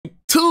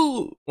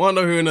you want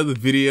to hear another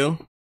video?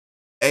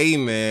 Hey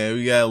man,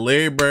 we got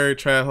Larry Bird,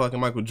 trash talking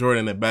Michael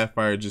Jordan that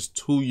backfired just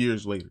 2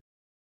 years later.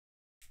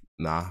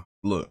 Nah,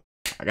 look,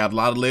 I got a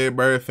lot of Larry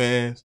Bird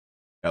fans,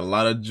 got a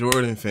lot of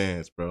Jordan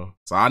fans, bro.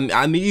 So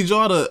I need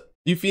y'all to,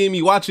 you feel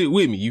me, watch it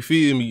with me, you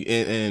feel me,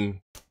 and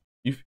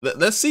you,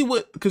 let's see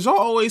what, cause y'all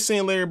always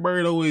saying Larry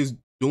Bird always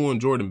doing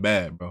Jordan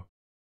bad, bro.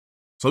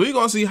 So we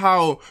gonna see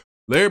how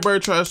Larry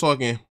Bird trash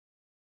talking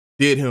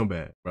did him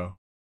bad, bro.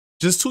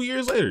 Just 2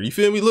 years later, you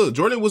feel me? Look,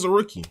 Jordan was a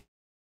rookie,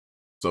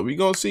 so we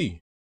gonna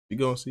see. We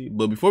gonna see.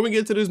 But before we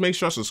get to this, make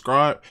sure I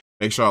subscribe.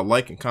 Make sure I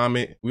like and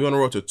comment. We on the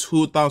road to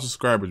 2,000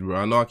 subscribers, bro.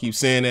 I know I keep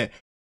saying that.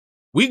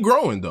 We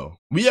growing though.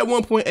 We at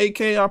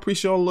 1.8K. I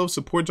appreciate all the love,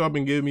 support y'all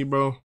been giving me,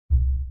 bro.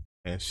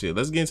 And shit,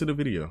 let's get into the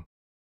video.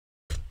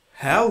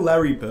 How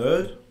Larry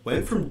Bird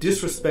went from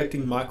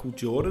disrespecting Michael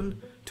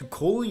Jordan to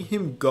calling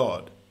him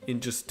God in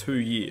just 2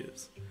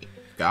 years.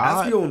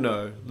 As we all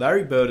know,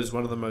 Larry Bird is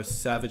one of the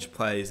most savage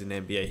players in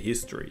NBA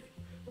history.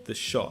 The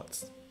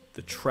shots,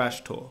 the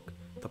trash talk,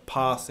 the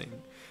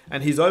passing,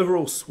 and his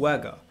overall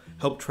swagger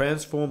helped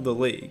transform the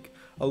league,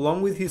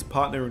 along with his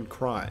partner in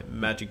crime,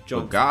 Magic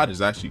Johnson. But God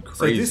is actually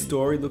crazy. So this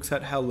story looks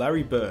at how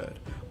Larry Bird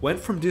went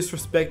from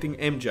disrespecting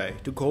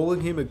MJ to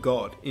calling him a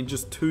god in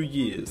just 2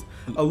 years.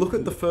 A look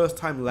at the first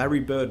time Larry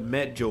Bird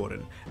met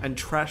Jordan and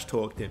trash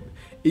talked him,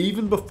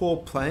 even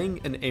before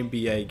playing an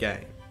NBA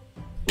game.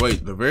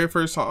 Wait, the very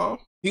first time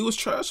he was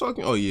trash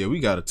talking? Oh yeah, we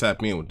gotta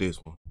tap in with this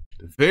one.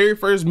 The very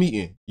first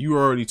meeting, you were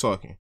already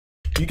talking.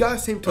 You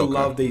guys seem to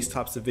love these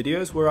types of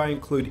videos where I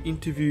include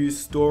interviews,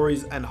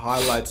 stories, and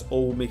highlights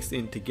all mixed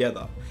in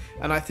together.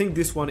 And I think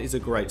this one is a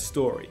great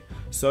story.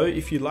 So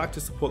if you'd like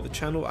to support the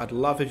channel, I'd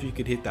love if you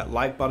could hit that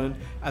like button,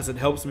 as it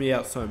helps me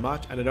out so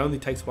much and it only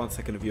takes 1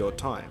 second of your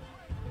time.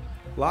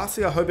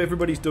 Lastly, I hope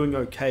everybody's doing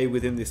okay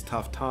within this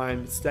tough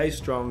time. Stay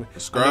strong.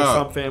 I know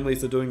some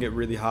families are doing it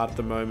really hard at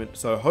the moment,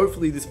 so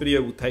hopefully this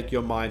video will take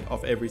your mind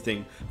off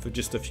everything for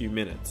just a few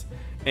minutes.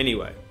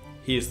 Anyway,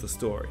 here's the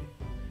story.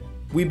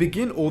 We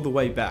begin all the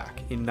way back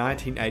in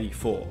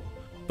 1984.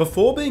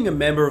 Before being a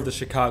member of the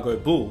Chicago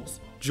Bulls,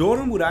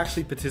 Jordan would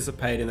actually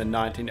participate in the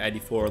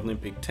 1984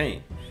 Olympic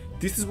team.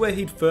 This is where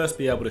he'd first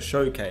be able to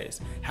showcase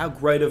how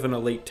great of an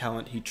elite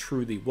talent he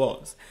truly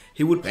was.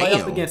 He would play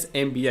up against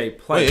NBA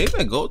players. Wait, ain't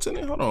that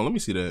goaltending? Hold on, let me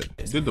see that.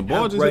 Did the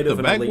ball just hit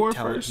the backboard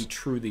first? He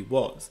truly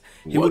was.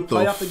 He would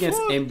play up against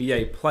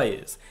NBA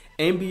players,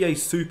 NBA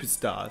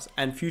superstars,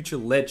 and future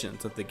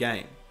legends of the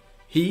game.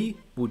 He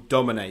would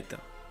dominate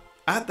them.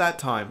 At that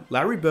time,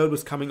 Larry Bird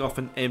was coming off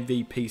an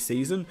MVP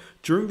season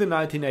during the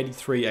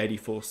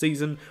 1983-84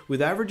 season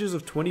with averages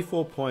of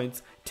 24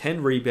 points,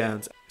 10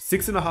 rebounds,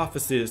 6.5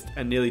 assists,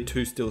 and nearly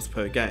 2 steals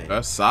per game.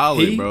 That's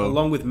solid, bro. He,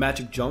 along with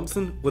Magic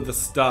Johnson, were the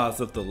stars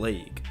of the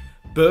league.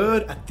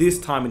 Bird, at this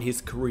time in his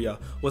career,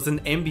 was an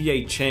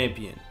NBA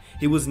champion.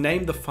 He was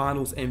named the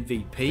Finals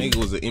MVP. I think it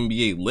was an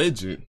NBA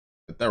legend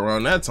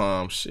around that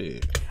time,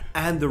 shit.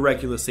 And the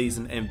regular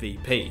season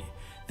MVP.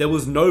 There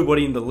was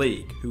nobody in the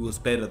league who was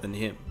better than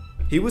him.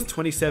 He was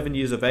 27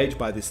 years of age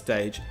by this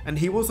stage, and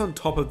he was on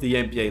top of the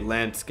NBA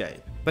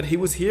landscape. But he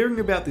was hearing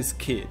about this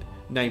kid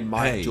named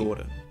Mike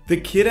Jordan. The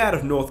kid out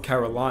of North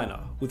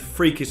Carolina with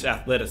freakish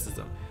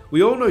athleticism.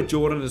 We all know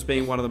Jordan as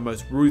being one of the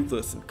most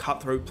ruthless and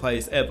cutthroat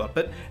players ever,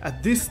 but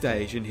at this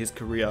stage in his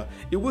career,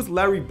 it was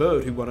Larry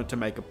Bird who wanted to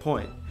make a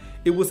point.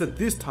 It was at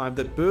this time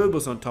that Bird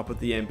was on top of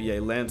the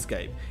NBA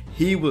landscape.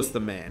 He was the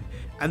man,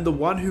 and the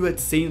one who had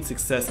seen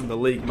success in the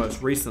league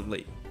most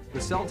recently. The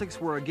Celtics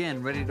were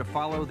again ready to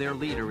follow their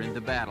leader into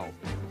battle.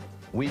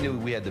 We knew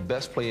we had the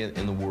best player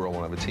in the world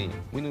on our team.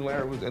 We knew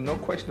Larry was, and no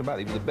question about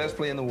it, he was the best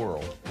player in the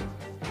world.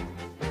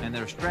 And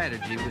their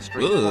strategy was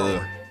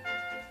straightforward.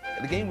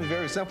 The game was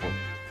very simple.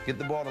 Get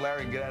the ball to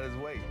Larry and get out of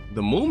his way.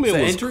 The movement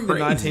was entering crazy.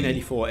 The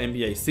 1984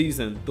 NBA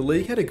season, the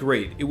league had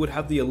agreed it would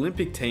have the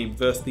Olympic team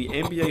versus the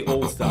NBA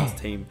All-Stars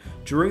team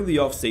during the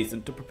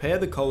off-season to prepare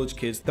the college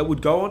kids that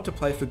would go on to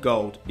play for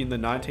gold in the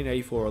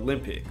 1984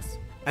 Olympics.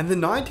 And the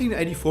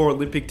 1984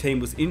 Olympic team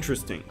was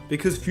interesting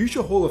because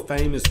future Hall of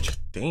Famers.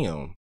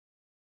 Damn.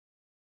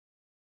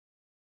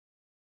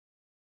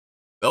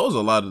 That was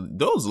a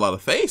lot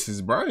of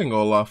faces, bro. I ain't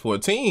gonna lie, for a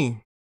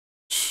team.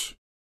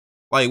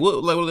 Like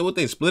what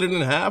they split it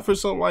in half or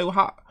something? Like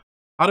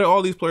how did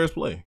all these players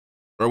play?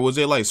 Or was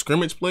it like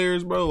scrimmage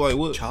players, bro? Like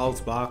what?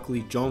 Charles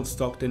Barkley, John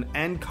Stockton,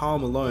 and Karl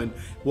Malone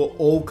were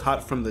all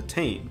cut from the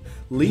team,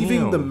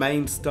 leaving the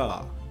main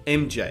star,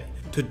 MJ,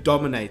 to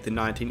dominate the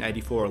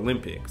 1984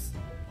 Olympics.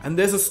 And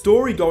there's a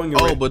story going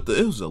around. Oh, but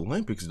it was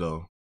Olympics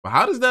though. But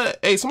how does that?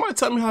 Hey, somebody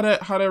tell me how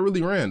that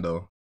really ran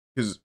though,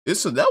 because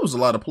that was a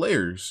lot of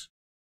players.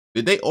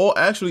 Did they all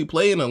actually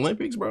play in the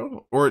Olympics,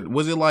 bro? Or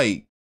was it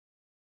like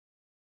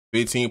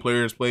 15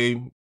 players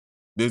played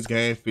this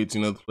game,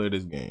 15 others played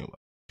this game?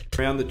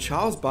 Around the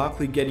Charles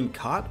Barkley getting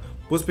cut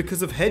was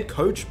because of head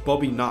coach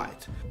Bobby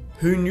Knight,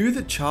 who knew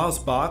that Charles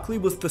Barkley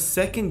was the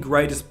second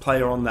greatest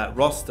player on that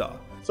roster.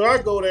 So I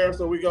go there,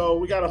 so we got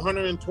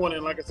 120,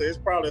 and like I said, it's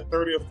probably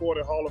 30 or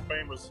 40 Hall of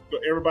Famers,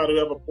 everybody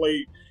who ever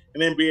played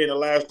in NBA in the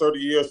last 30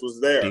 years was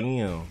there.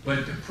 Damn.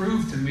 But to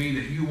prove to me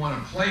that you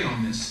want to play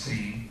on this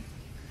team,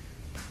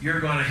 you're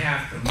going to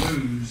have to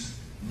lose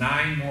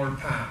 9 more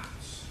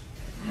pounds.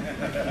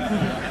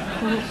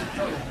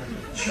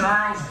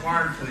 Charles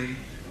Barkley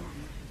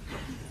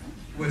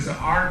was an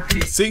RP.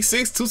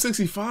 6'6",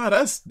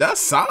 265. That's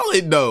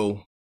solid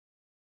though.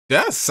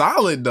 That's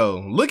solid though.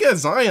 Look at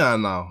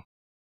Zion now.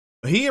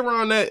 He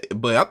around that,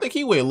 but I think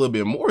he weigh a little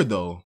bit more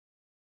though.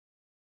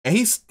 And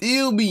he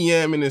still be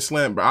yamming and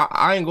slam, bro.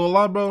 I ain't gonna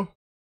lie, bro.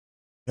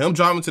 Him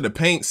driving to the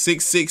paint,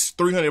 6'6",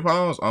 300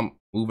 pounds. I'm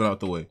moving out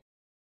the way.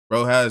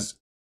 Bro has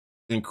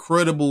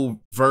incredible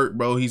vert,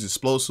 bro. He's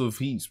explosive.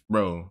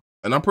 Bro.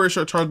 And I'm pretty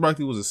sure Charles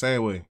Barkley was the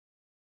same way.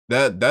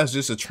 That's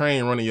just a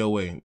train running your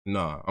way.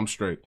 Nah, I'm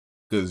straight.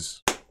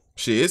 Cause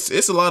shit,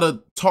 it's a lot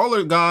of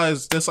taller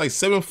guys that's like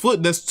 7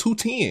 foot. That's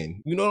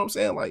 210. You know what I'm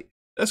saying? Like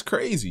that's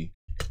crazy.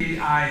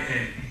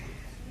 CIA,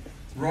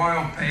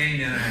 Royal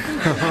Pain and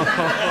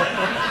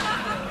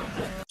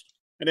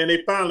And then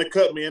they finally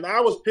cut me, and I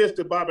was pissed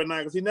at Bobby Knight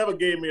because he never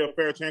gave me a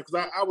fair chance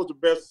because I was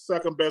the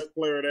second best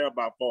player there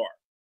by far.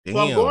 Damn. So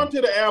I'm going to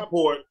the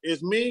airport.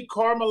 It's me,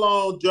 Karl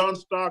Malone, John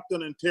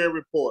Stockton, and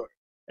Terry Porter.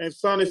 And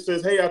Sonny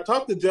says, "Hey, I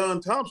talked to John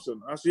Thompson."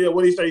 I said, "Yeah,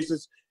 what did he say?" He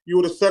says, "You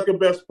were the second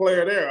best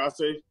player there." I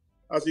said,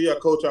 "Yeah,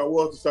 Coach, I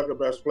was the second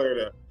best player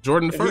there."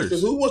 Jordan and first. He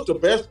said, "Who was the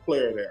best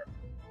player there?"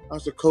 I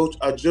said, "Coach,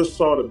 I just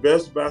saw the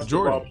best basketball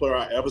Jordan. player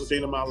I ever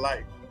seen in my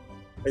life.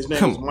 His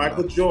name is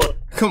Michael Jordan."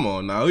 Come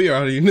on now, we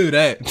already knew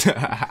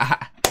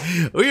that.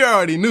 We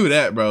already knew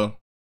that, bro.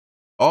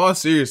 All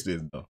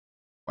seriousness though,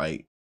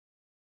 like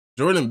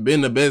Jordan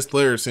been the best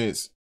player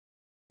since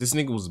this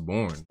nigga was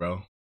born,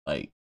 bro.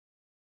 Like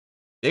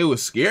they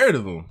was scared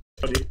of him.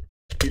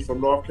 He's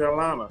from North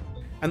Carolina.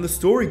 And the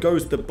story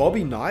goes that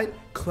Bobby Knight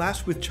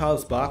clashed with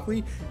Charles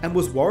Barkley and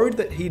was worried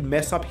that he'd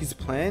mess up his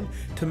plan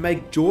to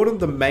make Jordan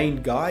the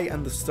main guy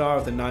and the star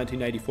of the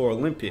 1984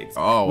 Olympics,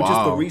 which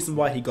is the reason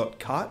why he got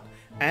cut,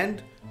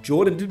 and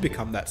Jordan did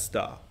become that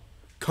star.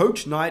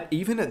 Coach Knight,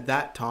 even at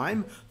that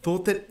time,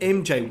 thought that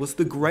MJ was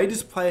the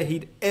greatest player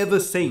he'd ever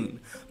seen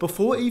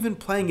before even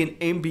playing an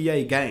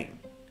NBA game.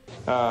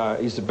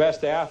 He's the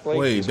best athlete.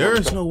 Wait,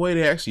 there's no way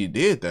they actually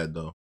did that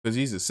though, because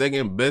he's the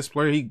second best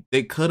player.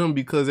 They cut him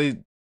because they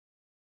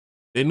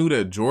knew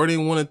that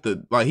Jordan wanted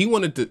to, like he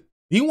wanted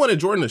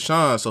Jordan to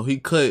shine, so he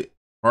cut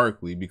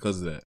Barkley because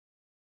of that.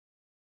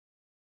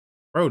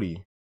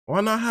 Brody,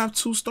 why not have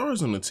 2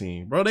 stars on the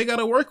team, bro? They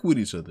gotta work with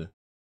each other.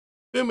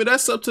 Feel me?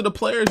 That's up to the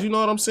players. You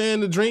know what I'm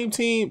saying? The dream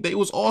team, they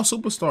was all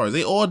superstars.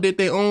 They all did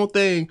their own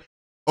thing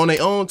on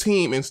their own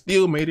team and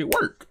still made it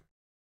work.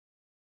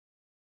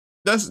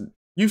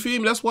 You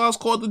feel me? That's why it's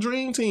called the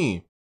dream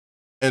team.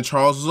 And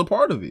Charles was a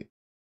part of it.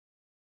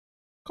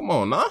 Come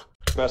on, nah.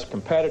 Best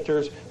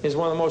competitors, is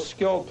one of the most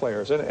skilled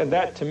players, and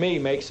that to me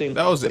makes him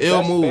the best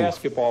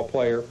basketball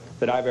player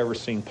that I've ever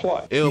seen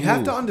play. You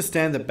have to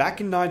understand that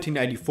back in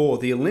 1984,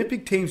 the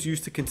Olympic teams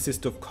used to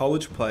consist of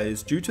college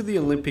players due to the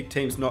Olympic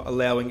teams not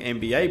allowing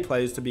NBA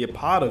players to be a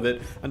part of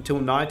it until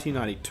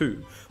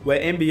 1992, where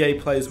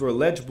NBA players were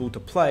eligible to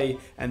play,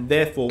 and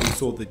therefore we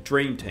saw the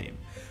Dream Team.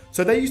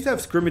 So they used to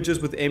have scrimmages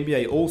with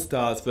NBA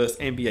All-Stars versus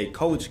NBA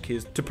college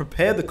kids to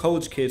prepare the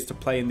college kids to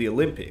play in the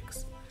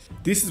Olympics.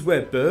 This is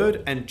where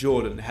Bird and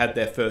Jordan had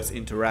their first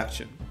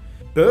interaction.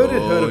 Bird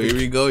had heard of here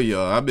we go,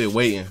 y'all. I've been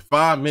waiting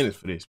 5 minutes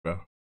for this,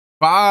 bro.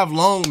 5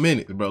 long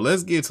minutes, bro.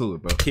 Let's get to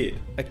it, bro.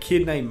 A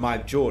kid named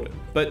Mike Jordan,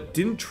 but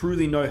didn't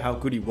truly know how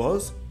good he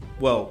was,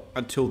 well,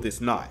 until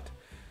this night.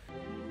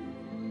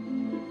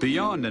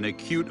 Beyond an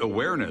acute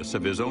awareness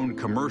of his own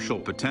commercial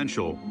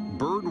potential,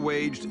 Bird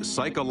waged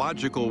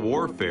psychological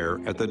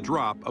warfare at the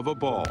drop of a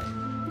ball.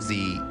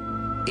 The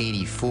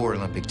 84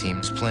 Olympic team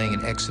was playing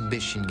an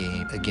exhibition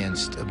game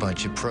against a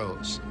bunch of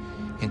pros,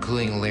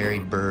 including Larry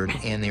Bird,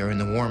 and they were in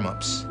the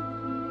warm-ups.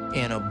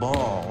 And a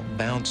ball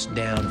bounced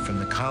down from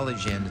the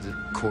college end of the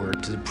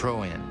court to the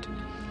pro end.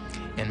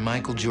 And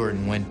Michael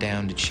Jordan went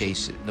down to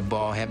chase it. The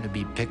ball happened to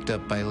be picked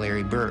up by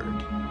Larry Bird.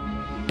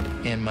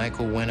 And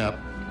Michael went up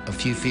a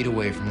few feet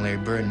away from Larry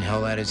Bird and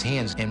held out his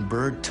hands. And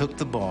Bird took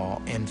the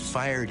ball and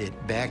fired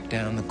it back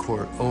down the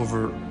court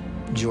over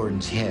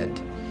Jordan's head,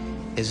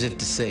 as if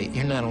to say,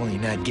 you're not only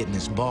not getting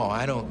this ball,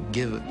 I don't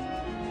give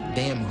a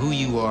damn who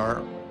you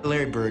are.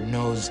 Larry Bird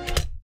knows.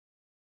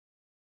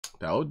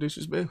 That was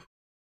disrespectful.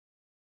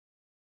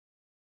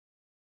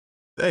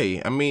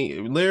 Hey, I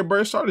mean, Larry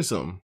Bird started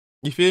something.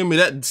 You feel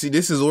me? See,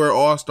 this is where it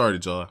all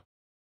started, y'all.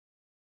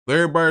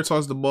 Larry Bird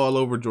tossed the ball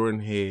over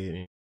Jordan's head,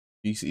 and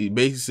he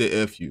basically said,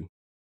 F you.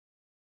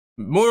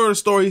 More of the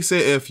story, he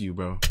said, F you,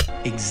 bro.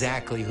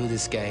 Exactly who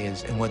this guy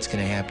is and what's going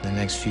to happen in the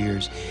next few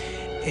years.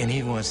 And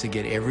he wants to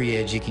get every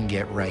edge he can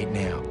get right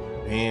now.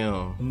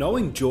 Damn.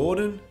 Knowing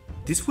Jordan,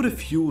 this would have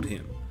fueled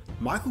him.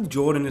 Michael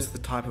Jordan is the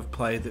type of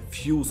player that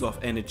fuels off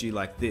energy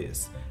like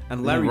this.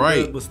 And Larry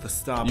Bird was the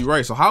star. You're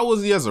right. So how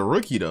was he as a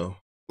rookie, though?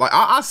 Like,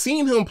 I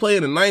seen him play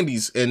in the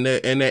 90s, and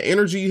that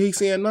energy he's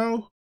seeing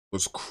now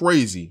was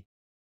crazy.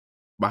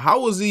 But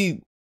how was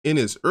he in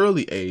his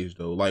early age,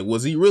 though? Like,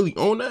 was he really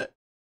on that?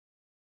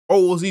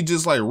 Or was he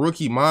just, like,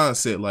 rookie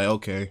mindset? Like,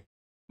 okay,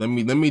 Let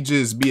me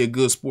just be a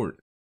good sport.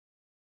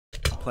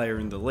 Player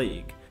in the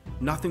league,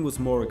 nothing was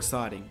more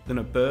exciting than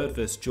a Bird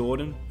vs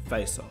Jordan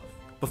face-off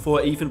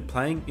before even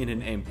playing in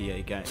an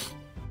NBA game.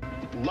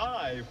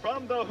 Live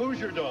from the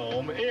Hoosier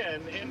Dome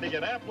in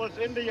Indianapolis,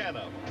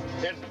 Indiana,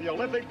 it's the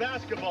Olympic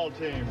basketball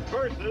team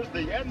versus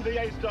the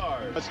NBA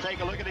Stars. Let's take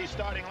a look at these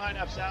starting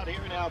lineups out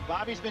here now.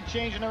 Bobby's been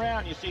changing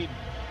around. You see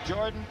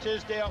Jordan,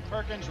 Tisdale,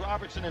 Perkins,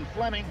 Robertson, and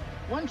Fleming.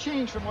 One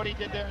change from what he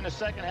did there in the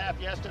second half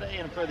yesterday.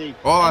 And for the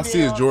all I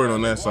see is Jordan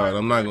on that side.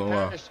 I'm not gonna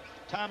lie.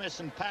 Thomas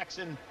and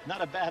Paxson,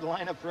 not a bad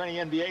lineup for any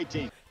NBA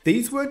team.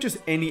 These weren't just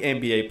any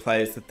NBA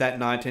players that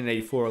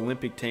 1984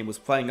 Olympic team was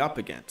playing up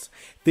against.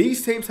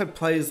 These teams had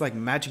players like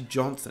Magic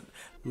Johnson,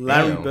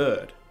 Larry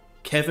Bird,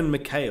 Kevin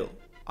McHale,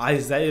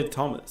 Isaiah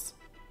Thomas,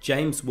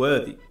 James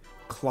Worthy,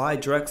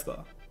 Clyde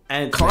Drexler,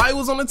 and Clyde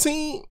was on the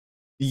team?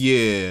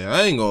 Yeah,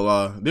 I ain't gonna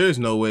lie. There's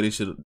no way they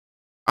should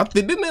have.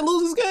 Didn't they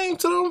lose this game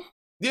to them?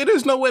 Yeah,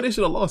 there's no way they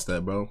should have lost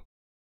that, bro.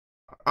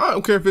 I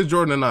don't care if it's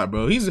Jordan or not,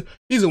 bro. He's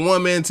a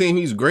one-man team.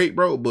 He's great,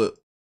 bro. But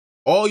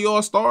all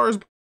y'all stars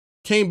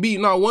can't beat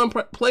not one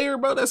player,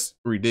 bro. That's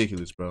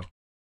ridiculous, bro.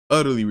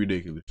 Utterly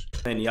ridiculous.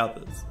 Many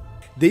others.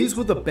 These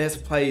were the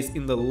best players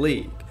in the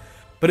league,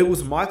 but it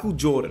was Michael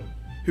Jordan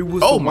who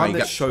was the one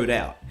that showed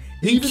out.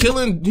 He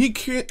killing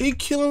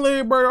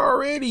Larry Bird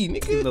already,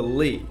 nigga. In the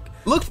league.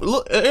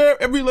 Look,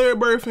 every Larry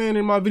Bird fan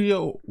in my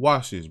video,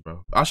 watch this,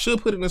 bro. I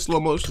should put it in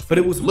slow motion. But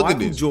it was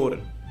Michael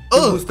Jordan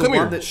who was the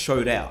one that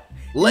showed out.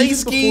 Even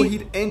before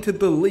he'd entered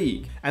the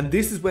league. And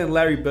this is when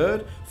Larry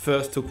Bird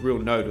first took real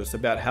notice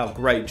about how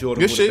great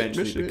Jordan would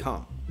eventually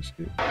become.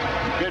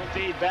 Good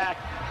feedback.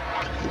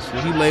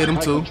 He laid him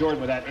too. Jordan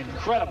with that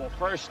incredible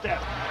first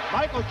step.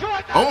 Michael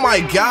Jordan. Oh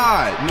my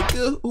God,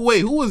 nigga.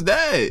 Wait, who was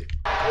that?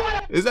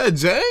 Is that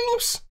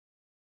James?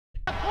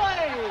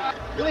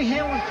 Really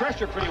handling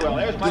pressure pretty well.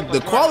 There's Michael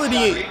the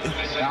quality.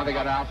 Now they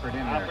got Alfred in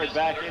there. Alfred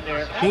back in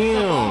there.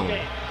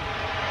 Damn.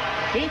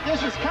 Pete,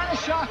 this is kind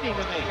of shocking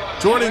to me.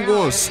 Jordan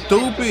going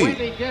stupid. The way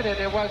they did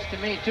it, it was to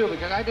me too,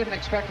 because I didn't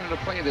expect him to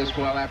play this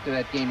well after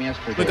that game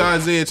yesterday. Look at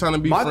Isaiah trying to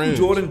be Michael friends.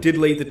 Jordan did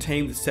lead the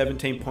team with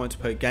 17 points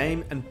per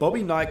game, and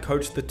Bobby Knight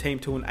coached the team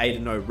to an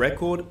 8-0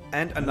 record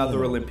and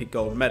another Olympic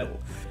gold medal.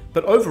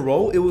 But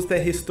overall, it was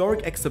their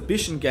historic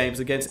exhibition games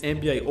against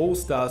NBA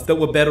All-Stars that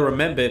were better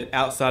remembered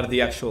outside of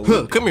the actual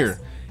Olympics. Come here.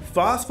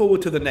 Fast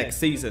forward to the next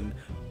season,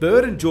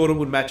 Bird and Jordan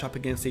would match up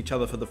against each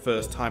other for the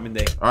first time in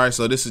their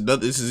so this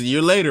is a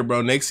year later,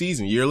 bro. Next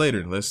season, year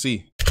later. Let's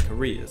see.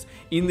 Careers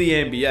in the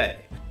NBA.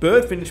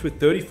 Bird finished with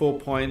 34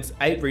 points,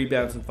 8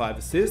 rebounds and 5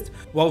 assists,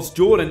 whilst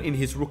Jordan in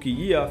his rookie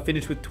year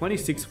finished with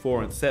 26,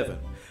 4 and 7.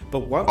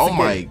 But once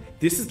again,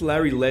 this is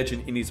Larry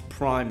Legend in his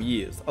prime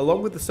years,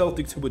 along with the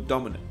Celtics who were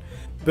dominant.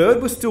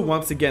 Bird was still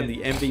once again the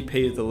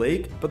MVP of the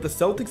league, but the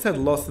Celtics had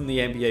lost in the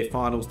NBA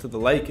Finals to the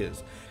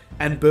Lakers.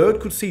 And Bird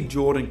could see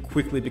Jordan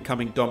quickly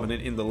becoming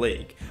dominant in the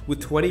league,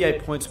 with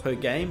 28 points per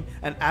game,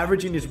 an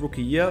average in his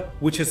rookie year,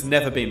 which has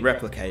never been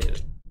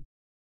replicated.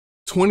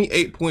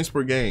 28 points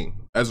per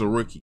game as a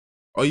rookie.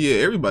 Oh yeah,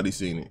 everybody's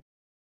seen it.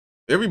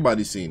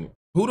 Everybody's seen it.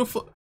 Who the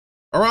fuck?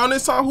 Around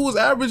this time, who was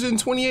averaging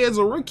 28 as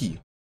a rookie?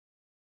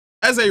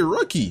 As a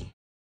rookie.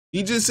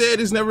 He just said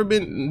he's never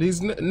been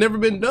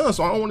done,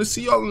 so I don't want to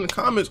see y'all in the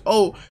comments.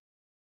 Oh,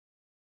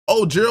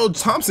 Gerald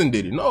Thompson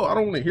did it. No, I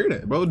don't want to hear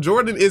that, bro.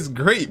 Jordan is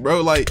great,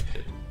 bro. Like,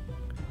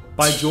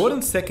 by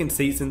Jordan's second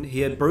season,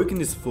 he had broken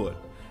his foot,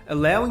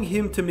 allowing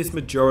him to miss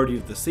majority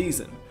of the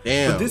season.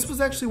 Damn. But this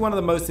was actually one of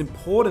the most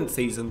important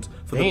seasons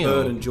for the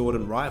Bird and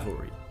Jordan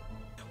rivalry.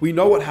 We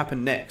know what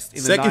happened next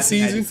in the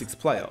 1986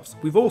 playoffs.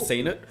 We've all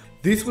seen it.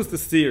 This was the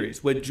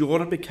series where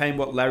Jordan became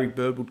what Larry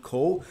Bird would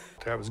call...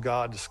 That was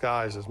God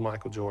disguised as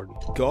Michael Jordan.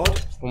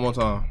 God? One more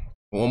time.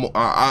 One more.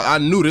 I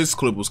knew this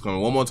clip was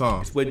coming. One more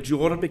time. Where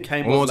Jordan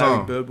became what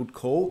Larry Bird would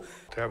call...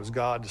 That was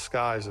God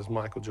disguised as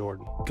Michael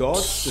Jordan. God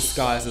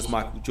disguised as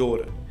Michael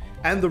Jordan.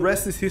 And the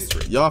rest is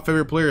history. Y'all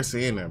favorite player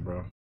saying that,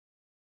 bro.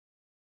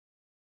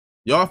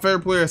 Y'all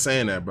favorite player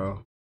saying that,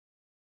 bro.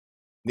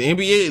 The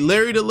NBA,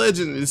 Larry the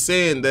Legend is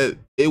saying that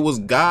it was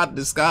God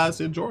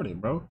disguised in Jordan,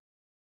 bro.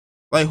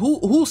 Like,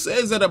 who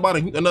says that about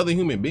another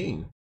human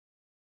being?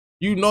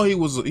 You know he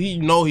was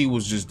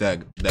just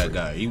that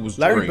guy. He was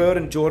Larry great. Bird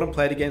and Jordan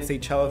played against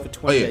each other for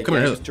 28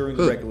 games during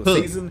the regular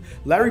season.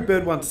 Larry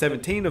Bird won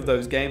 17 of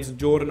those games and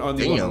Jordan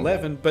only won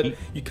 11, but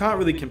you can't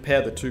really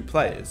compare the two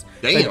players.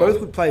 They both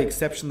would play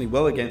exceptionally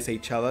well against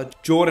each other.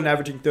 Jordan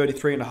averaging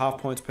 33.5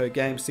 points per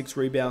game, 6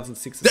 rebounds and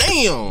 6 assists.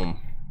 Damn!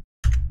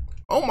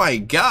 Oh my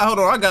God,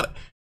 hold on,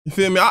 you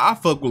feel me? I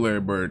fuck with Larry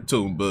Bird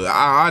too, but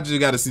I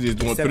just got to see this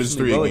doing put his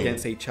three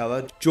against each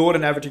other.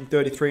 Jordan averaging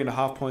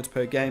 33.5 points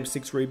per game,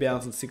 6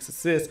 rebounds and 6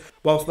 assists,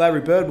 whilst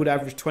Larry Bird would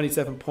average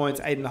 27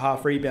 points,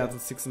 8.5 rebounds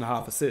and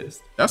 6.5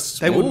 assists.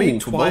 They would meet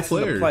twice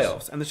in the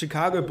playoffs, and the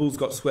Chicago Bulls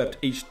got swept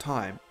each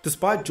time,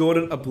 despite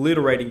Jordan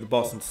obliterating the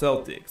Boston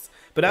Celtics.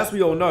 But as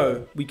we all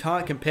know, we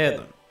can't compare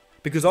them.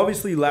 Because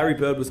obviously Larry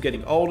Bird was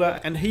getting older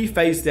and he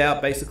phased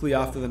out basically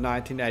after the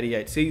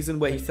 1988 season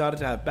where he started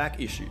to have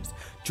back issues.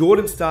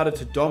 Jordan started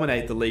to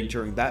dominate the league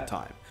during that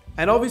time.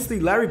 And obviously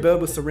Larry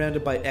Bird was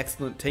surrounded by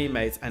excellent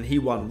teammates and he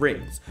won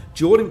rings.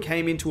 Jordan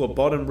came into a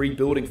bottom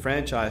rebuilding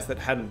franchise that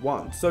hadn't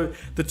won, so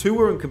the two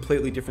were in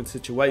completely different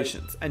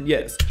situations. And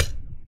yes.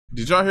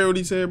 Did y'all hear what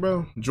he said,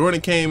 bro?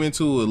 Jordan came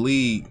into a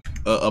league,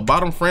 a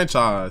bottom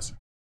franchise,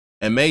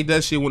 and made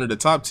that shit one of the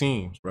top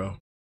teams, bro.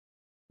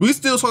 We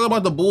still talk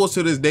about the Bulls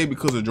to this day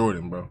because of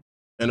Jordan, bro.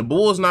 And the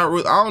Bulls not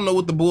really, I don't know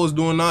what the Bulls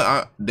doing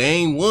now. They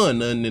ain't won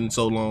nothing in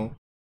so long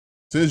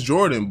since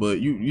Jordan,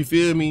 but you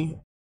feel me?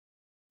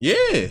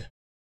 Yeah.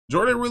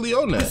 Jordan really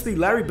on that. Obviously,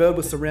 Larry Bird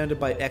was surrounded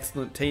by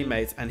excellent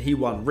teammates and he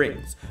won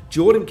rings.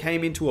 Jordan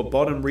came into a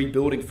bottom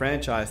rebuilding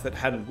franchise that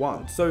hadn't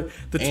won, so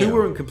the two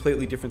were in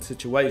completely different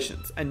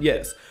situations. And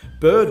yes,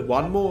 Bird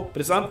won more, but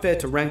it's unfair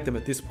to rank them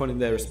at this point in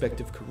their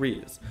respective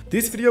careers.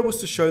 This video was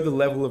to show the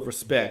level of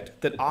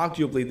respect that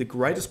arguably the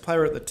greatest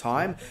player at the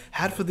time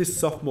had for this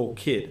sophomore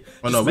kid,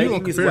 just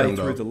making his way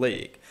through the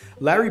league.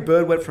 Larry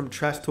Bird went from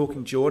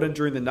trash-talking Jordan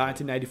during the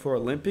 1984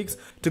 Olympics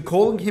to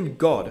calling him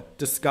God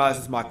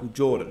disguised as Michael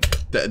Jordan.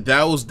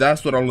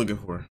 That's what I'm looking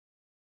for.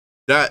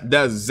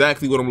 That's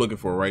exactly what I'm looking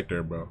for right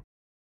there, bro.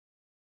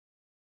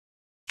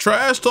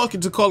 Trash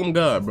talking to call him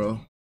God,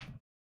 bro.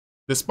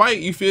 Despite,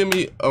 you feel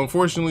me,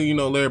 unfortunately, you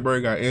know, Larry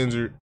Bird got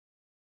injured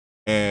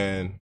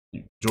and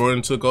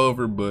Jordan took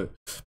over, but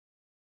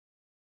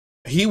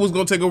he was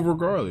gonna take over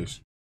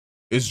regardless.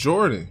 It's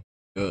Jordan.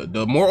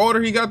 The more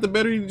older he got, the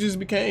better he just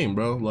became,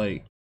 bro.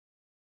 Like,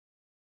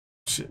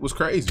 shit was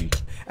crazy.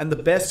 And the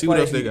best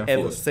player he's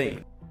ever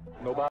seen.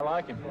 Nobody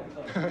like him.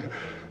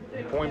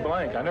 Point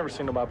blank. I never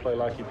seen nobody play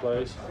like he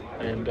plays.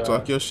 And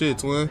talk your shit,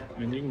 twin.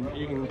 And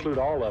you can include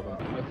all of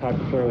them. That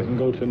type of player that can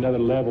go to another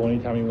level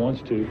anytime he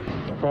wants to.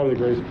 Probably the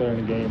greatest player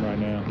in the game right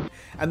now.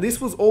 And this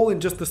was all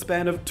in just the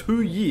span of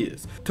 2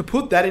 years. To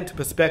put that into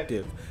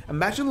perspective,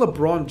 imagine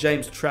LeBron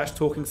James trash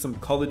talking some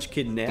college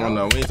kid now. Oh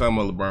no, we ain't talking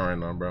about LeBron right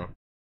now, bro.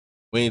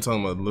 We ain't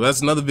talking about.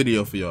 That's another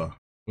video for y'all.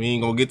 We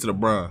ain't gonna get to the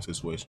Bron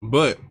situation,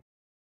 but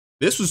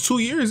this was 2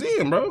 years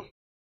in, bro.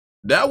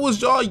 That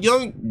was y'all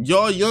young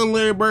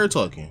Larry Bird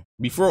talking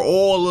before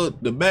all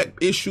of the back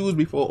issues,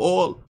 before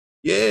all,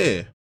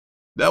 yeah,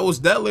 that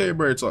was that Larry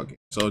Bird talking.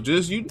 So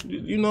just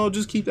you know,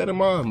 just keep that in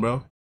mind,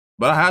 bro.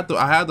 But I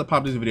had to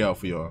pop this video out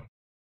for y'all.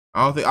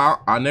 I don't think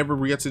I never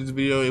reacted to this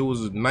video. It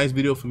was a nice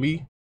video for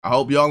me. I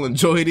hope y'all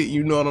enjoyed it.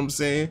 You know what I'm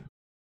saying?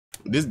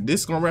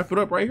 This gonna wrap it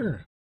up right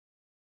here.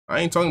 I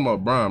ain't talking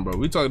about Bron, bro.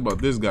 We talking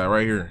about this guy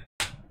right here.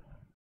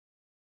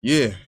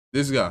 Yeah,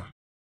 this guy.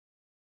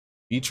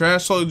 He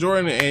trash talked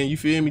Jordan, and you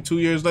feel me? 2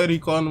 years later, he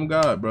called him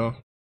God, bro.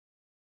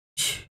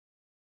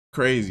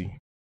 Crazy,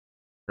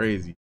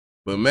 crazy.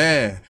 But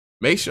man,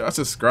 make sure I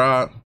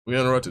subscribe. We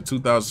on the road to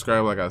 2,000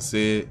 subscribers, like I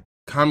said.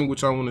 Comment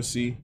what y'all want to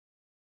see,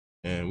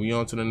 and we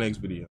on to the next video.